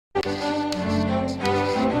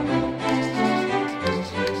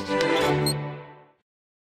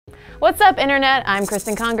What's up, Internet? I'm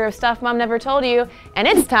Kristen Conger of Stuff Mom Never Told You, and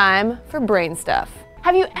it's time for Brain Stuff.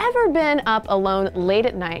 Have you ever been up alone late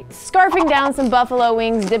at night, scarfing down some buffalo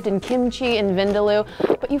wings dipped in kimchi and vindaloo,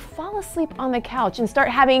 but you fall asleep on the couch and start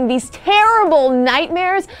having these terrible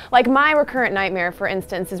nightmares? Like my recurrent nightmare, for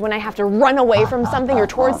instance, is when I have to run away from something or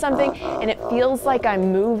towards something, and it feels like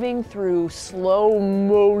I'm moving through slow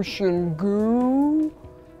motion goo.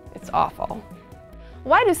 It's awful.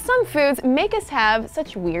 Why do some foods make us have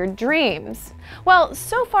such weird dreams? Well,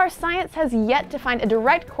 so far science has yet to find a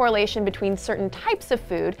direct correlation between certain types of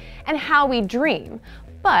food and how we dream.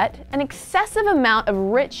 But an excessive amount of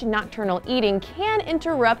rich nocturnal eating can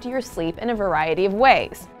interrupt your sleep in a variety of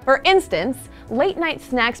ways. For instance, late-night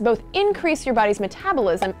snacks both increase your body's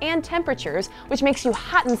metabolism and temperatures, which makes you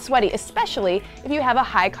hot and sweaty, especially if you have a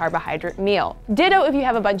high-carbohydrate meal. Ditto if you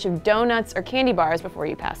have a bunch of donuts or candy bars before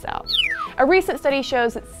you pass out. A recent study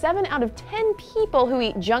shows that 7 out of 10 people who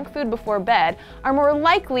eat junk food before bed are more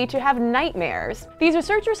likely to have nightmares. These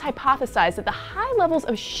researchers hypothesized that the high levels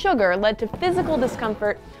of sugar led to physical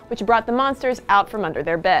discomfort, which brought the monsters out from under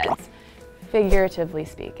their beds, figuratively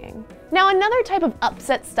speaking. Now, another type of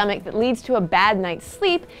upset stomach that leads to a bad night's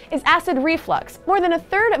sleep is acid reflux. More than a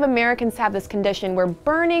third of Americans have this condition where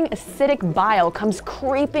burning acidic bile comes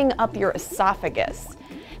creeping up your esophagus.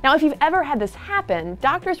 Now, if you've ever had this happen,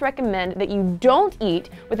 doctors recommend that you don't eat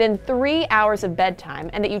within 3 hours of bedtime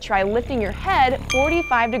and that you try lifting your head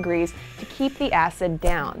 45 degrees to keep the acid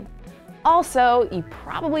down. Also, you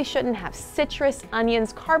probably shouldn't have citrus,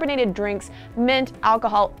 onions, carbonated drinks, mint,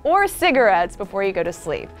 alcohol, or cigarettes before you go to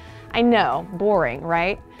sleep. I know, boring,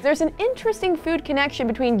 right? There's an interesting food connection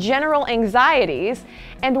between general anxieties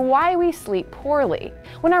and why we sleep poorly.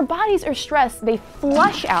 When our bodies are stressed, they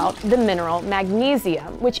flush out the mineral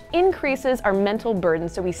magnesium, which increases our mental burden,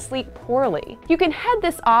 so we sleep poorly. You can head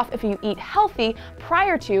this off if you eat healthy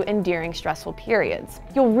prior to and during stressful periods.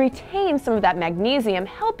 You'll retain some of that magnesium,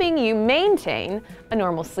 helping you maintain a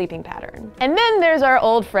normal sleeping pattern. And then there's our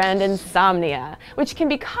old friend insomnia, which can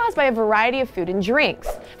be caused by a variety of food and drinks.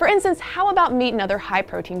 For instance, how about meat and other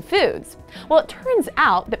high-protein foods? Well, it turns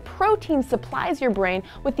out that protein supplies your brain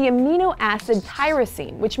with the amino acid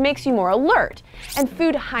tyrosine, which makes you more alert. And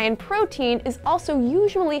food high in protein is also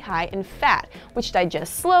usually high in fat, which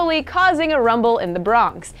digests slowly, causing a rumble in the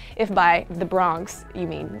Bronx. If by the Bronx, you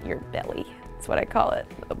mean your belly. That's what I call it,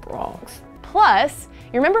 the Bronx. Plus,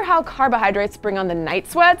 you remember how carbohydrates bring on the night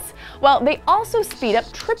sweats? Well, they also speed up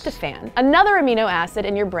tryptophan, another amino acid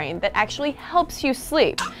in your brain that actually helps you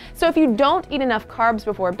sleep. So if you don't eat enough carbs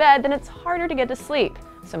before bed, then it's harder to get to sleep.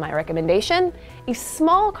 So my recommendation, a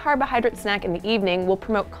small carbohydrate snack in the evening will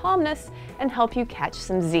promote calmness and help you catch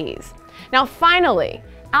some Z's. Now finally,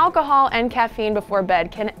 alcohol and caffeine before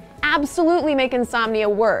bed can absolutely make insomnia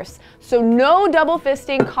worse. So no double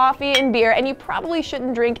fisting coffee and beer, and you probably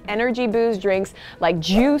shouldn't drink energy booze drinks like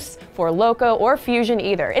Juice, Four Loko, or Fusion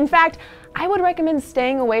either. In fact, I would recommend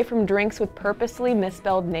staying away from drinks with purposely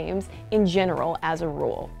misspelled names in general as a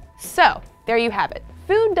rule. So there you have it.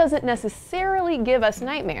 Food doesn't necessarily give us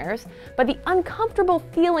nightmares, but the uncomfortable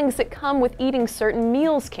feelings that come with eating certain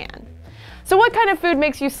meals can. So what kind of food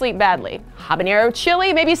makes you sleep badly? Habanero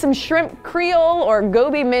chili, maybe some shrimp creole or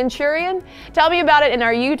gobi Manchurian? Tell me about it in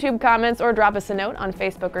our YouTube comments or drop us a note on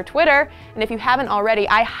Facebook or Twitter. And if you haven't already,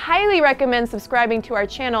 I highly recommend subscribing to our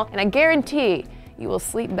channel, and I guarantee you will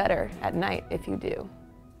sleep better at night if you do.